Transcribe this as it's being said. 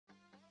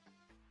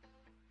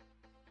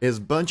Is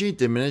Bungie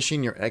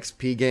diminishing your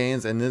XP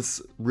gains, and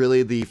this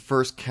really the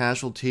first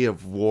casualty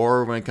of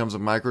war when it comes to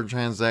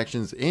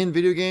microtransactions in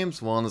video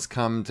games? Well, in this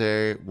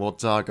commentary, we'll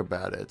talk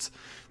about it.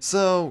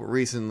 So,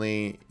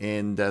 recently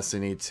in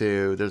Destiny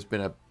 2, there's been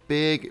a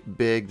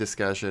big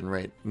discussion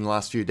right in the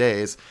last few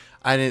days.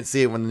 I didn't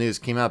see it when the news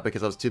came out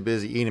because I was too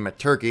busy eating my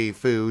turkey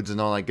foods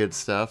and all that good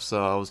stuff,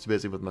 so I was too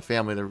busy with my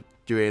family to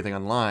do anything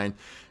online.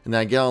 And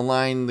then I get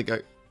online,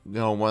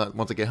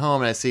 once I get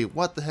home and I see,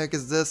 what the heck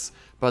is this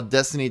about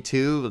Destiny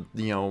 2,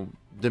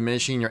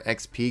 diminishing your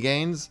XP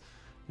gains?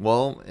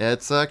 Well,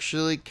 it's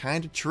actually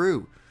kind of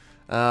true.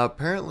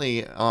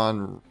 Apparently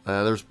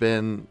there's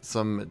been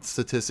some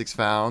statistics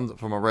found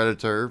from a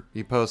Redditor.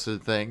 He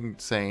posted a thing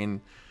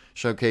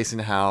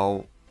showcasing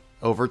how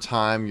over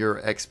time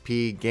your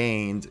XP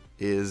gained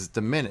is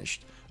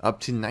diminished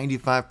up to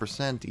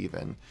 95%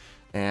 even.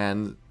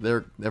 And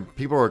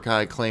people are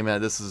kind of claiming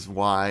that this is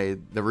why,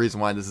 the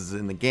reason why this is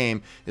in the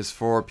game is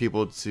for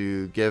people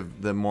to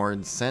give them more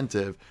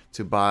incentive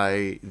to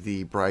buy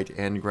the bright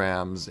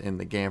engrams in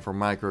the game for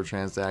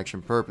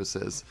microtransaction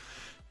purposes.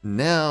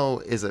 Now,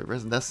 is it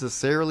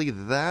necessarily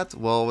that?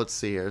 Well, let's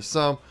see here.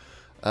 So,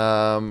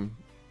 first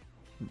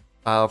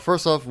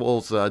off,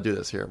 we'll do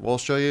this here. We'll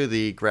show you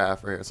the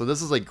graph right here. So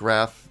this is a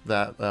graph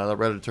that the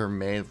Redditor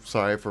made.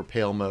 Sorry for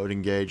pale mode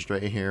engaged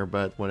right here,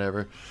 but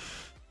whatever.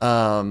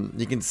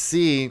 You can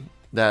see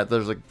that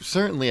there's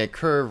certainly a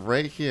curve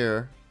right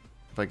here.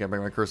 If I can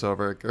bring my cursor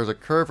over, there's a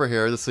curve right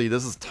here. Let's see,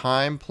 this is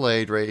time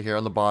played right here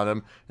on the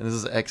bottom, and this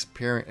is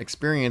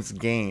experience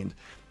gained.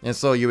 And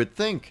so you would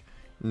think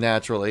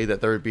naturally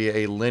that there would be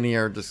a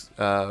linear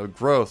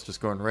growth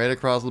just going right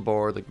across the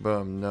board, like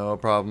boom, no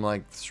problem,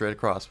 like straight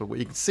across. But what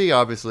you can see,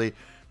 obviously,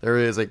 there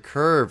is a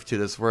curve to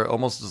this where it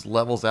almost just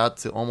levels out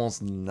to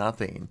almost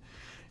nothing.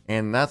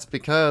 And that's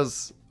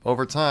because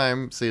over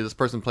time, see, this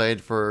person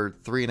played for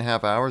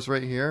 3.5 hours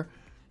right here,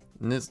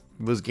 and this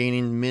was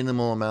gaining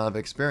minimal amount of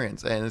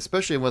experience. And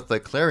especially with the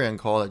Clarion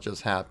call that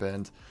just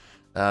happened,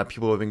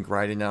 people have been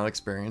grinding out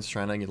experience,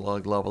 trying to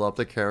level up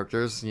their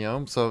characters,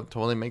 so it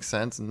totally makes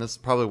sense. And this is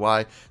probably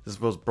why this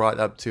was brought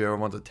up to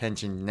everyone's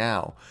attention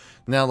now.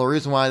 Now, the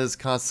reason why this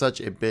caused such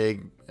a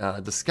big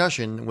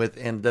discussion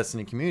within the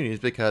Destiny community is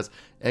because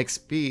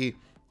XP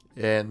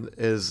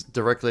is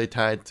directly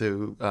tied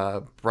to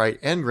bright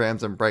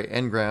engrams, and bright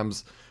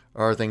engrams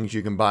are things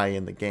you can buy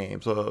in the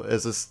game. So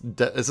is this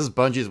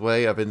Bungie's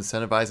way of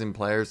incentivizing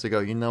players to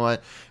go, you know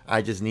what,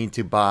 I just need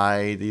to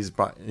buy these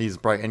bright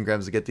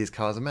engrams to get these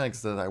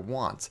cosmetics that I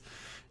want.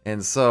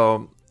 And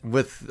so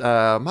with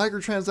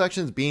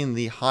microtransactions being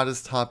the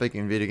hottest topic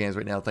in video games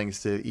right now,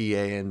 thanks to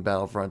EA and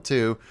Battlefront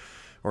 2,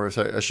 or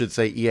sorry, I should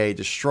say EA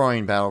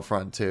destroying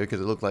Battlefront 2,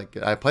 because it looked like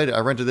I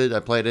rented it, I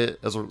played it,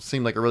 it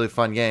seemed like a really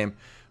fun game.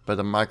 But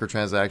the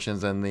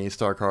microtransactions and the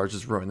star cards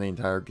just ruined the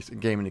entire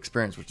gaming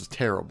experience, which is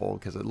terrible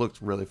because it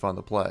looked really fun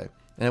to play,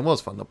 and it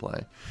was fun to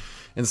play.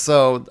 And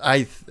so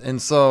a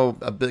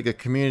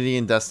community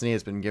in Destiny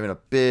has been given a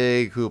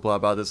big hoopla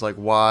about this, like,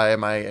 why am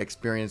my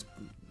experience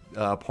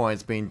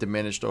points being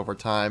diminished over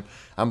time?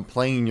 I'm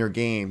playing your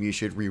game, you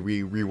should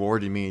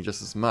rewarding me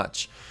just as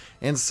much.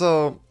 And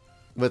so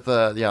with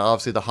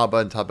obviously the hot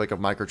button topic of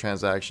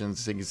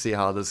microtransactions, you can see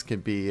how this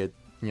could be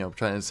trying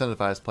to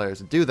incentivize players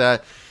to do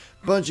that.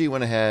 Bungie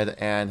went ahead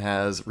and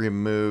has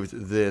removed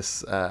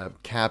this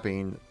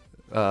capping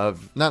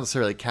of, not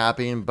necessarily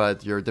capping,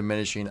 but your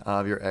diminishing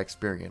of your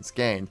experience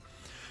gain,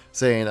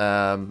 saying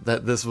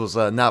that this was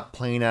not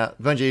playing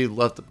out.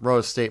 Bungie wrote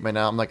a statement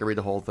out. I'm not going to read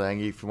the whole thing.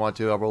 If you want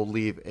to, I will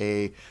leave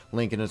a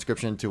link in the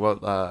description to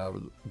what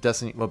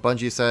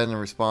Bungie said in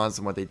response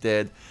and what they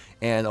did,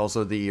 and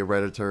also the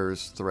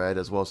Redditor's thread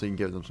as well, so you can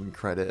give them some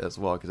credit as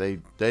well, because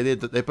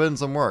they put in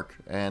some work,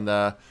 and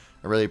I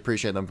really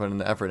appreciate them putting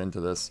the effort into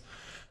this.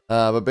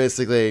 But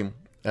basically,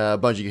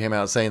 Bungie came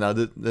out saying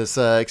that this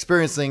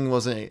experience thing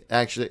wasn't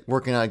actually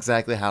working out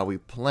exactly how we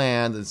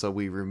planned, and so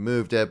we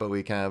removed it, but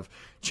we kind of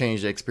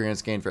changed the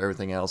experience gain for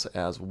everything else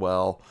as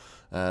well.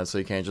 So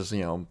you can't just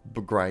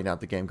grind out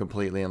the game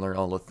completely and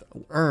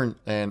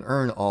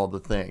earn all the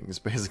things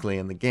basically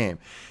in the game.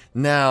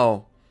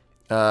 Now,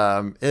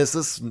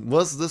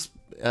 was this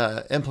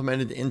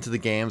implemented into the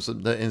game so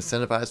that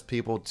incentivized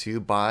people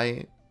to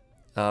buy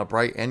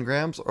bright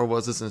engrams, or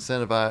was this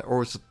incentivized, or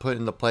was it put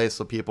into place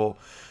so people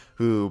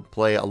who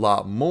play a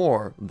lot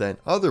more than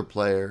other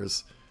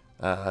players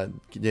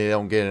they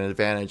don't get an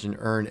advantage and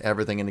earn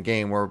everything in the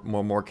game, where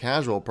a more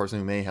casual person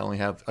who may only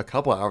have a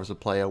couple hours to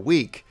play a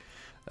week,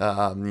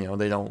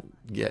 they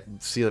don't get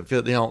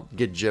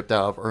gypped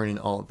out of earning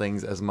all the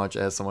things as much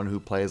as someone who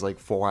plays like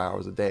 4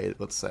 hours a day,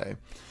 let's say.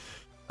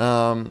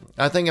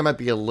 I think it might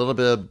be a little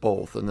bit of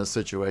both in this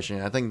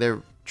situation. I think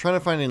they're trying to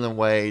find a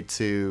way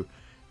to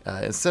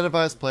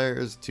incentivize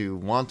players to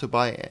want to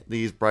buy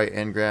these bright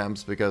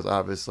engrams, because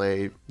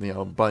obviously,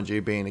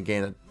 Bungie being a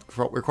game that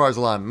requires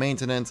a lot of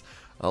maintenance,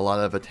 a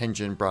lot of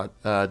attention brought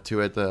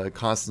to it to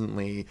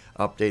constantly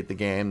update the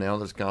game.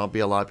 There's going to be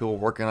a lot of people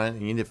working on it,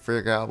 and you need to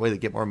figure out a way to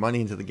get more money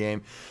into the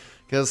game,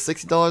 because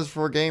 $60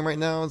 for a game right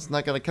now is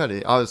not going to cut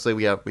it. Obviously,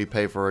 we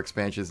pay for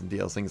expansions and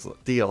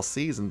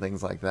DLCs and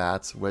things like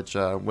that, which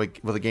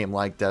with a game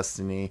like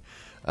Destiny,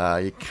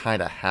 you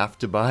kind of have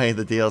to buy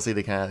the DLC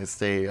to kind of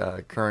stay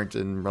current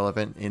and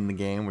relevant in the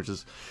game, which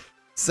is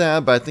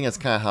sad. But I think that's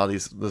kind of how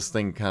this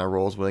thing kind of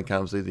rolls when it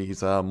comes to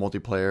these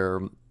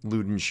multiplayer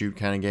loot and shoot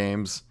kind of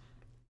games.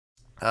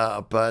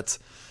 I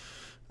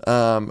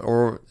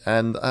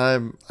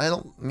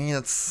don't mean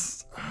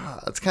it's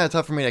kind of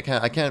tough for me.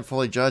 I can't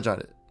fully judge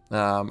on it.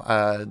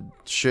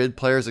 Should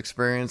players'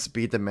 experience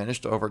be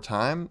diminished over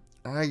time?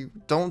 I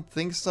don't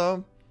think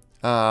so.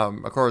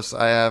 Of course,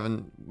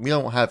 we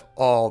don't have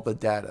all the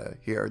data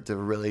here to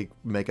really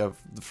make a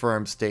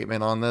firm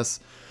statement on this.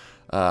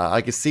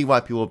 I can see why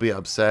people will be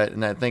upset,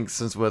 and I think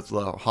since with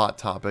the hot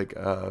topic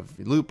of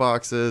loot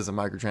boxes and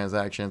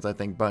microtransactions, I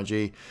think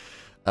Bungie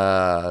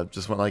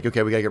just went like,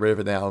 okay, we gotta get rid of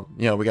it now.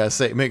 You know, we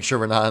gotta make sure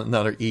we're not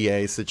another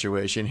EA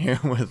situation here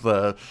with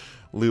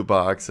loot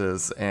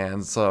boxes.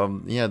 And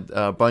so yeah,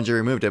 Bungie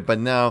removed it, but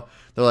now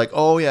they're like,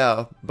 oh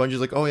yeah, Bungie's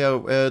like, oh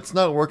yeah, it's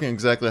not working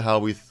exactly how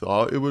we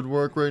thought it would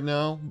work right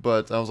now.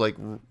 But I was like,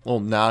 well,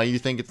 now you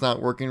think it's not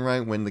working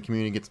right when the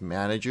community gets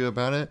mad at you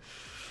about it?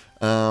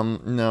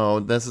 No,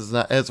 this is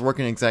not. It's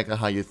working exactly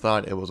how you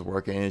thought it was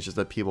working. It's just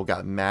that people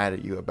got mad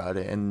at you about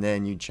it, and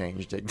then you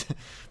changed it.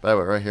 By the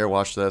way, right here,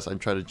 watch this. I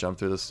tried to jump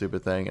through this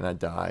stupid thing, and I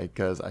died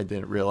because I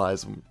didn't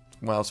realize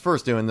when I was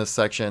first doing this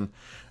section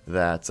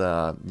that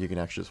you can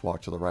actually just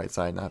walk to the right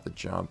side and not have to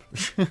jump.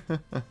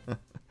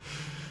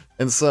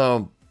 And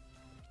so,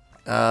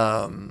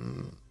 I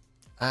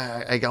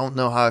don't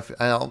know I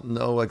don't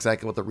know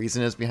exactly what the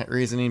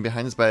reasoning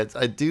behind this, but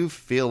I do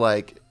feel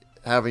like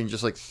having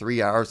just like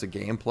 3 hours of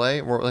gameplay.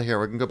 Here,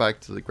 we can go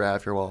back to the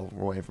graph here while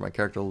we're waiting for my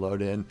character to load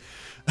in.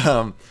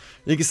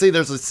 You can see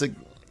there's a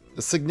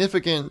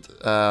significant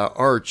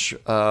arch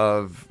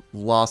of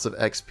loss of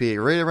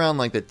XP right around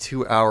like the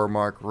 2 hour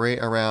mark, right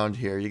around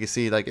here. You can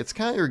see like it's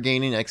kind of, you're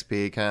gaining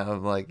XP, kind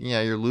of like,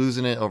 yeah, you're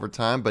losing it over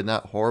time, but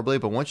not horribly.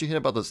 But once you hit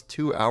about this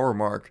 2 hour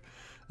mark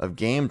of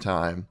game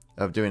time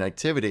of doing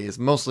activities,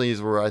 mostly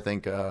is where I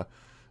think,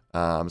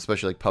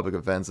 especially like public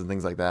events and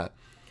things like that,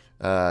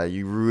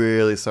 you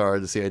really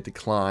started to see a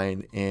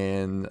decline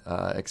in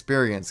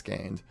experience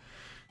gained.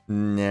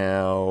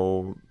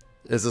 Now,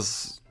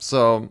 is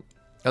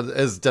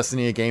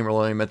Destiny a game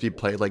really meant to be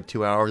played like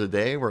 2 hours a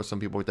day, where some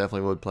people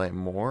definitely would play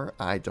more?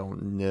 I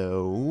don't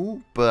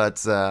know,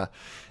 but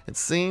it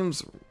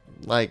seems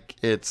like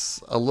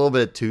it's a little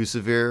bit too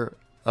severe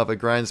of a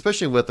grind,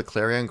 especially with the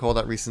Clarion Call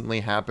that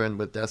recently happened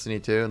with Destiny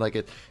 2, like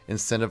it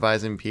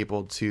incentivizing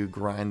people to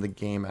grind the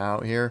game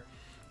out here.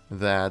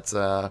 That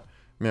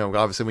you know,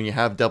 obviously when you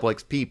have double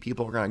XP,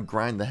 people are going to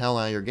grind the hell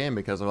out of your game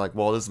because they're like,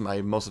 well, this is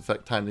my most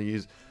effective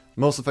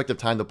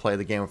time to play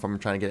the game if I'm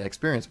trying to get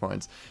experience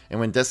points. And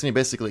when Destiny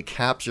basically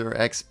caps your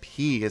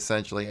XP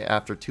essentially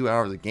after 2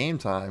 hours of game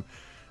time,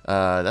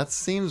 that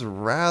seems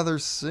rather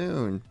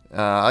soon.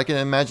 I can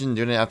imagine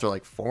doing it after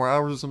like 4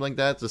 hours or something like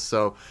that, just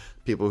so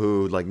people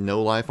who like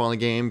know life on the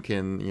game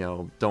can, you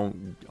know,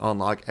 don't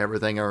unlock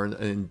everything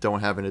and don't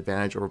have an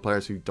advantage over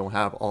players who don't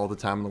have all the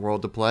time in the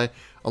world to play.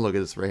 Oh, look at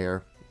this right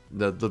here.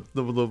 The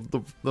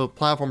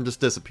platform just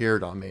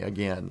disappeared on me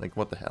again. Like,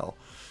 what the hell?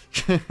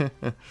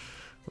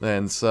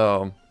 And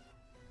so,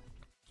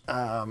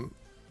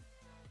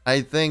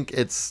 I think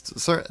it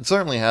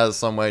certainly has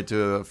some way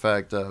to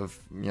affect of,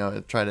 you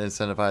know, try to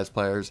incentivize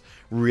players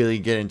really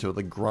get into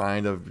the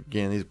grind of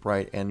getting these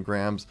bright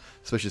engrams,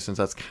 especially since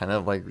that's kind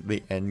of like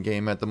the end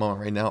game at the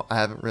moment right now. I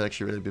haven't really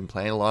been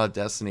playing a lot of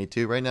Destiny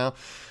 2 right now,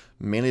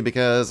 mainly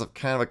because I've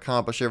kind of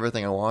accomplished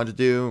everything I wanted to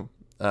do.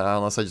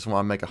 Unless I just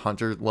want to make a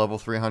hunter level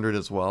 300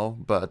 as well.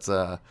 But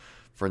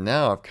for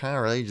now, I've kind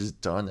of really just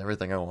done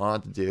everything I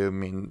wanted to do. I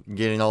mean,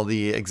 getting all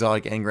the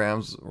exotic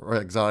engrams or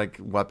exotic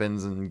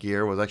weapons and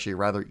gear was actually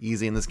rather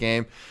easy in this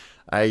game.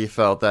 I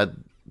felt that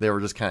they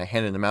were just kind of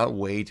handing them out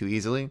way too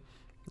easily.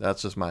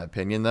 That's just my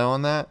opinion, though,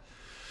 on that.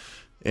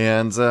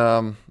 And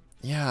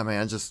yeah,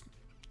 man,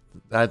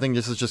 I think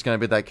this is just going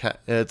to be that.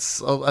 I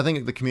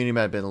think the community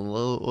might have been a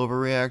little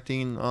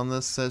overreacting on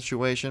this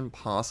situation,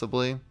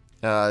 possibly.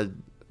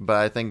 But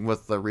I think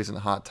with the recent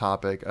hot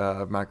topic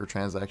of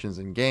microtransactions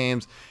in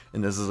games,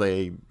 and this is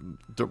a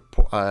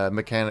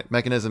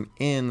mechanism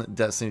in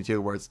Destiny 2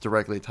 where it's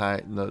directly tied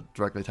to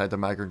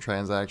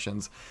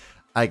microtransactions,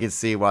 I could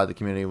see why the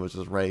community was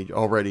just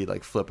already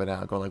like flipping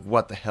out, going like,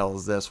 "What the hell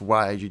is this?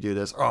 Why did you do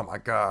this? Oh my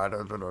god!"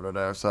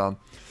 So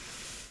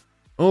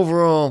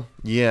overall,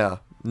 yeah,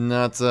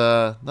 not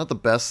the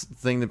best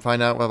thing to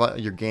find out about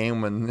your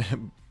game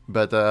when,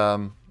 but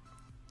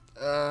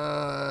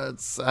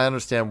I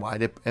understand why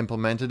they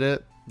implemented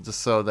it,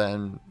 just so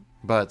then,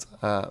 but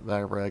like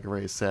I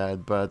already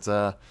said, but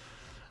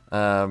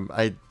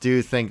I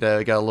do think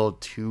that it got a little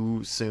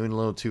too soon, a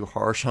little too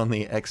harsh on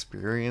the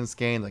experience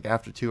gain. Like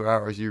after 2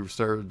 hours, you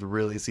started to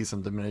really see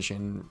some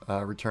diminishing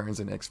returns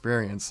in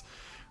experience,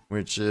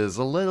 which is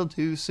a little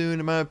too soon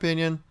in my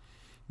opinion.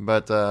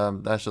 But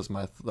that's just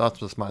my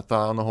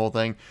thought on the whole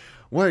thing.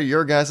 What are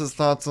your guys'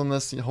 thoughts on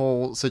this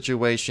whole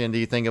situation? Do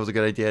you think it was a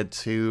good idea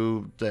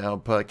to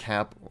put a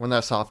cap, well, not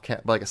a soft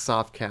cap, but like a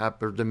soft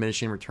cap or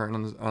diminishing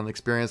return on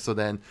experience, so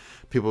then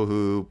people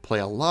who play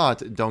a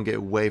lot don't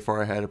get way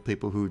far ahead of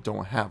people who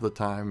don't have the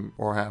time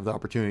or have the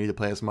opportunity to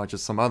play as much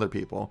as some other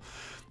people?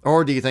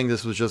 Or do you think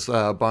this was just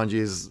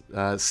Bungie's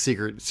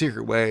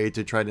secret way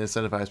to try to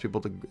incentivize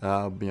people to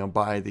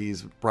buy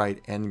these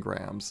bright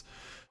engrams?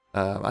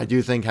 I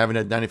do think having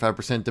a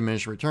 95%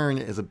 diminished return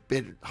is a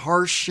bit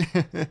harsh.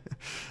 I can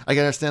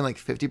understand like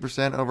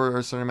 50% over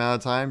a certain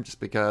amount of time, just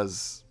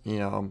because you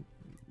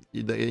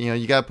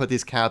gotta put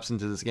these caps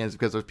into these games,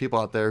 because there's people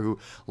out there who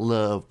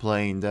love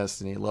playing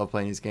Destiny, love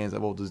playing these games,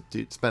 that will just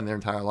spend their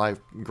entire life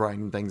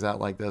grinding things out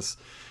like this.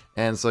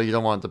 And so you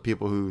don't want the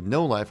people who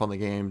know life on the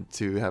game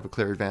to have a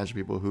clear advantage of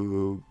people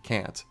who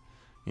can't,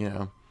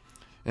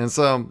 And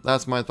so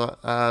that's my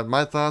thought.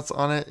 My thoughts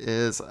on it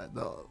is,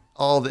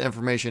 all the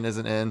information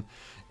isn't in,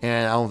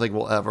 and I don't think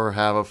we'll ever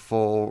have a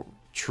full,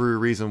 true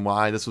reason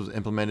why this was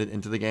implemented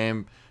into the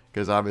game,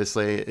 because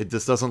obviously it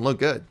just doesn't look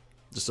good.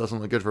 It just doesn't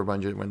look good for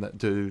Bungie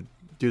to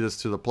do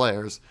this to the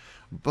players.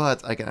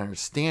 But I can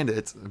understand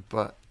it.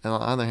 But on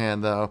the other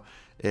hand, though,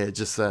 it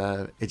just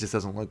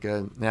doesn't look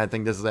good. And I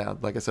think this is,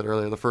 like I said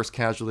earlier, the first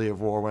casualty of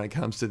war when it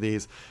comes to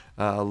these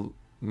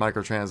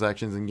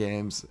microtransactions in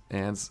games,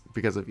 and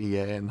because of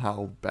EA and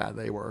how bad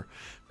they were.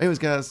 Anyways,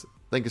 guys,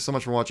 thank you so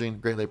much for watching.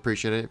 Greatly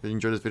appreciate it. If you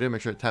enjoyed this video,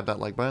 make sure to tap that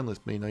like button.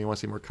 Let me know you want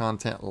to see more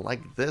content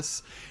like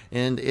this.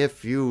 And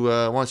if you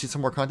want to see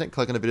some more content,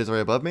 click on the videos right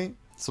above me.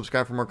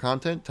 Subscribe for more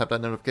content. Tap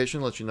that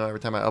notification. Let you know every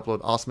time I upload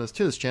awesomeness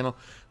to this channel.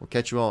 We'll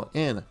catch you all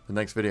in the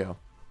next video.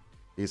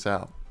 Peace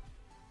out.